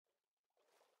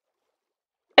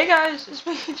guys, it's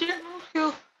me, Jim,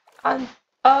 and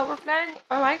we're playing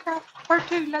a Minecraft Part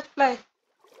 2 Let's Play.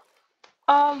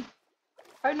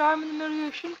 Right now I'm in the middle of the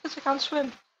ocean because I can't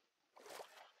swim.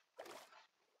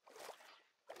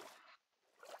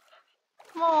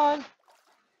 Come on.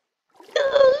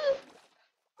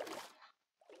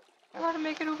 I gotta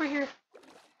make it over here.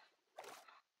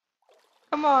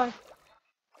 Come on.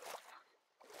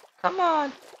 Come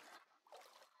on.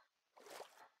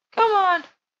 Come on.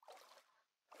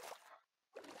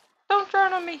 Don't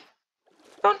drown on me.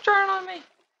 Don't drown on me.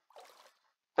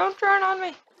 Don't drown on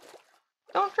me.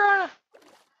 Don't drown on.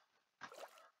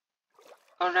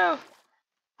 Oh no.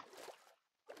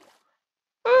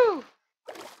 Ooh.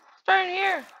 It's down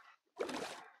here.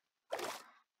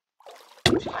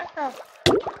 It's Minecraft.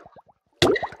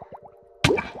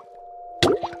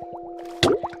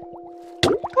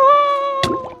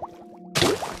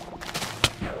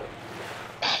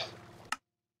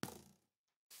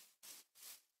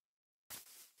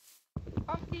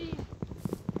 Pumpkin.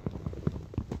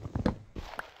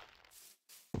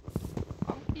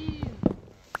 Pumpkin.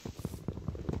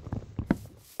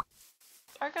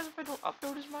 Sorry guys if I don't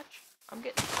upload as much. I'm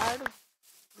getting tired of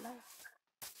life.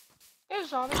 Here's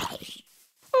zombie.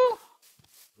 Ooh.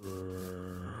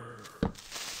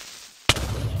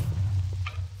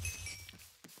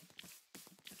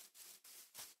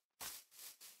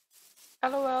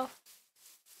 LOL.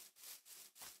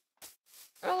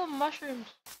 All the mushrooms.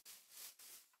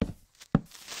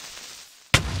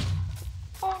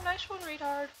 Oh, nice one,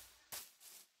 retard.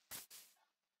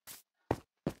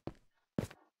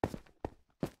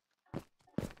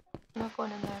 I'm not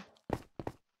going in there.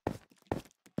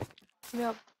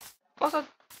 Yep. What's that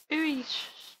ooey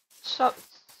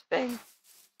thing?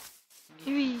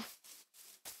 Ooey.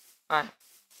 Alright.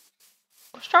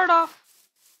 We'll start off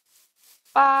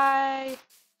by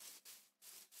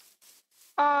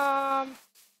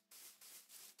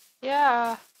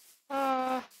yeah.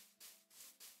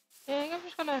 Yeah, I think I'm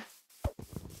just gonna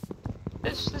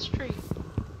this tree.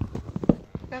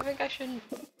 I think I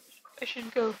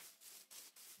should go.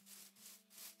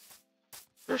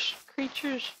 There's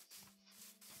creatures.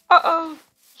 Uh-oh!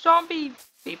 Zombie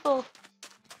people!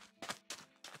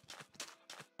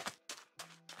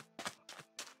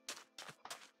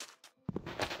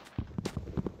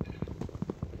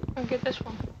 I'll get this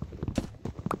one.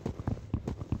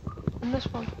 And this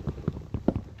one.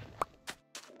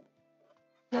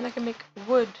 Then I can make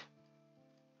wood.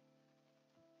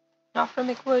 And after I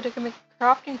make wood, I can make a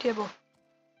crafting table.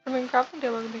 After I make a crafting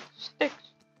table, I can make sticks.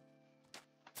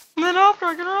 And then after,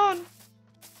 I can run!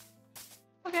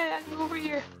 Okay, I can go over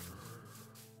here.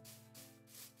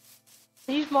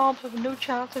 These mobs have no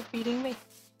chance of beating me.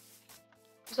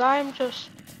 Because I'm just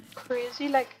crazy,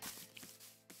 like...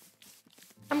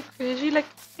 I'm crazy, like,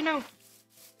 you know...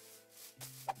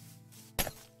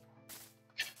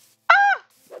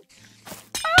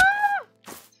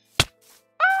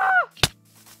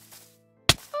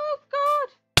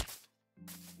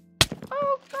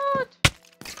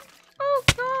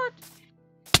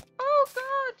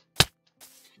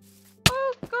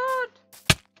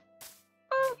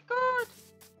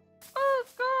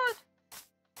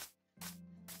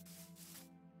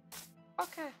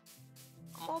 Okay,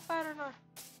 I'm all better now.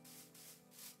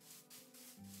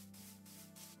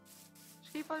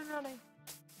 Just keep on running.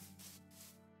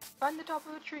 Find the top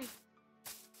of a tree.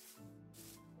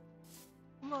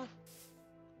 Come on.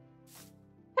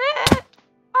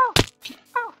 Oh!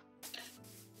 Oh!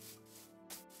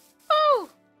 Oh!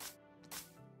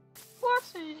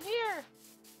 What's in here?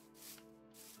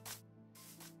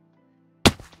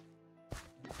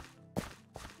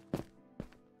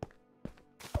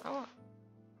 Oh.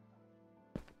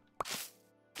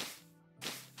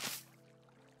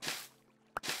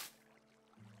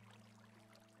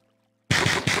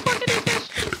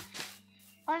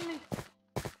 Finally,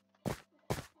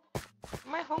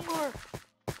 my hunger.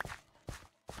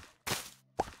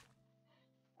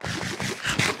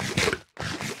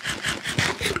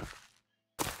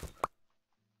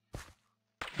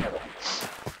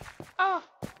 Oh,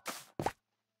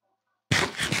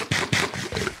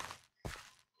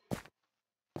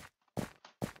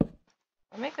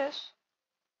 I'll make this.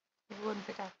 It wouldn't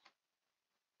pick up.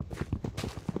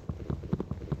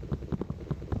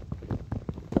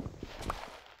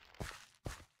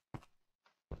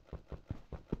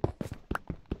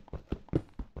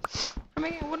 I'm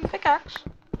making a wooden pickaxe.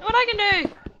 Look what I can do!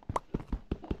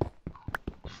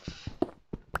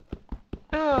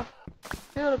 Ugh, I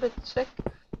feel a bit sick.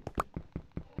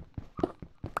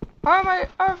 How am I?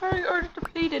 I'm very already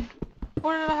depleted.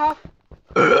 1.5.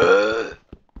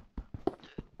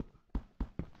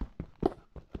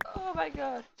 my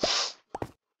god.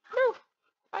 No!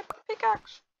 My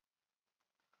pickaxe!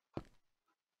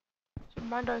 So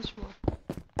mine dies more.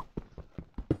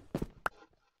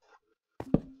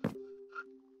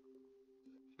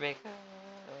 Make a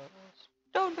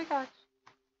stone pickaxe.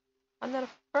 And then a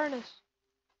furnace.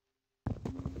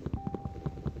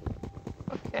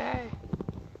 Okay.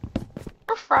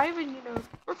 We're thriving, you know.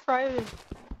 We're thriving.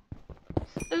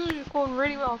 This is going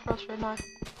really well for us right now.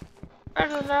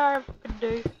 Better than I ever could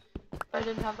do if I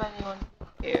didn't have anyone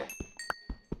here.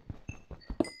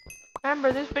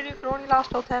 Remember, this video can only last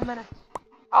till 10 minutes.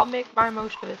 I'll make my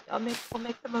most of it. I'll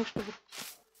make the most of it.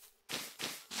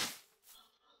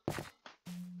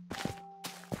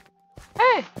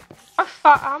 Hey! How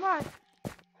fat am I?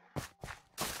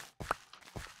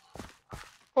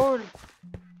 Holy.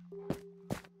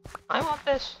 I want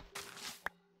this.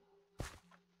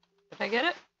 Did I get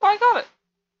it? Oh, I got it!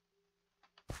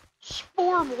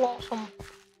 Spore blossom.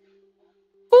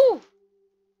 Ooh!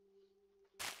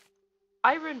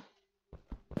 Iron.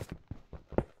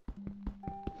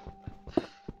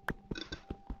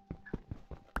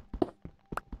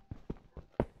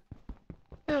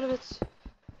 Out of it.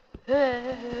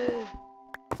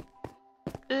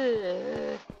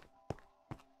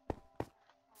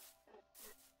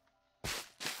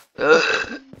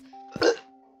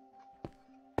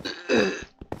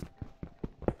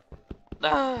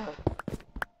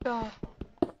 God.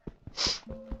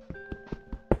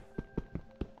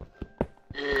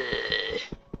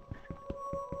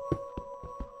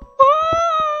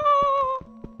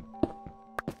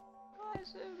 Why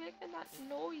is it making that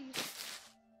noise?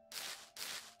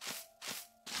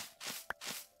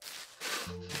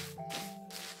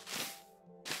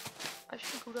 I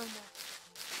should go down there.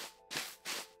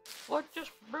 What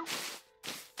just broke?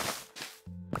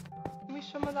 Give me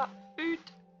some of that food.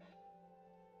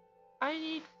 I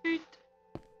need food.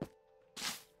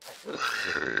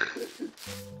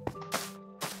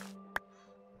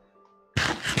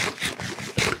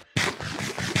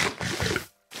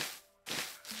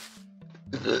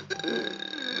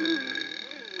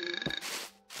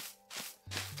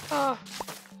 Oh,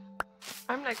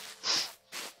 I'm like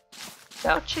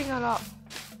belching a lot.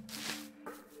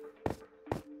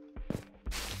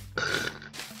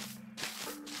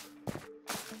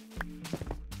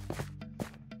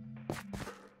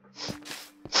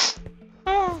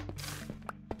 Oh.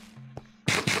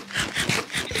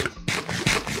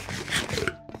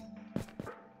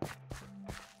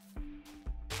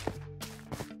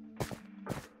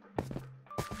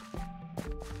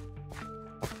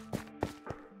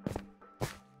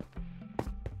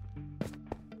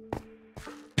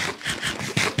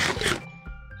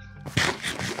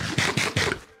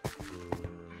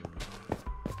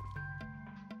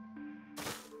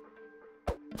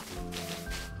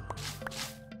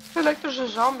 I feel like there's a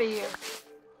zombie here,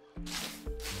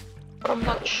 but I'm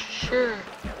not sure.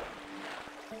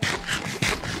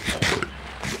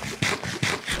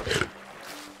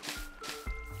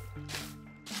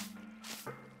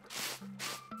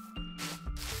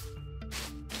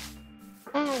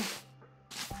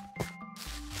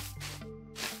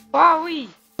 Wowee!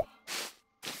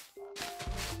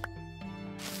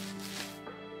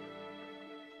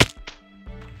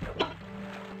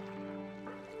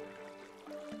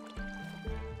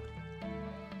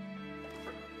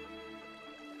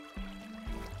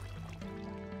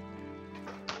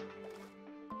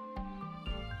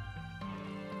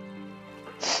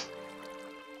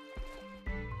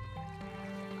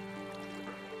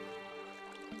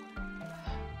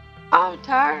 I'm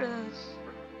tired of this.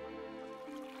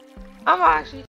 I'm actually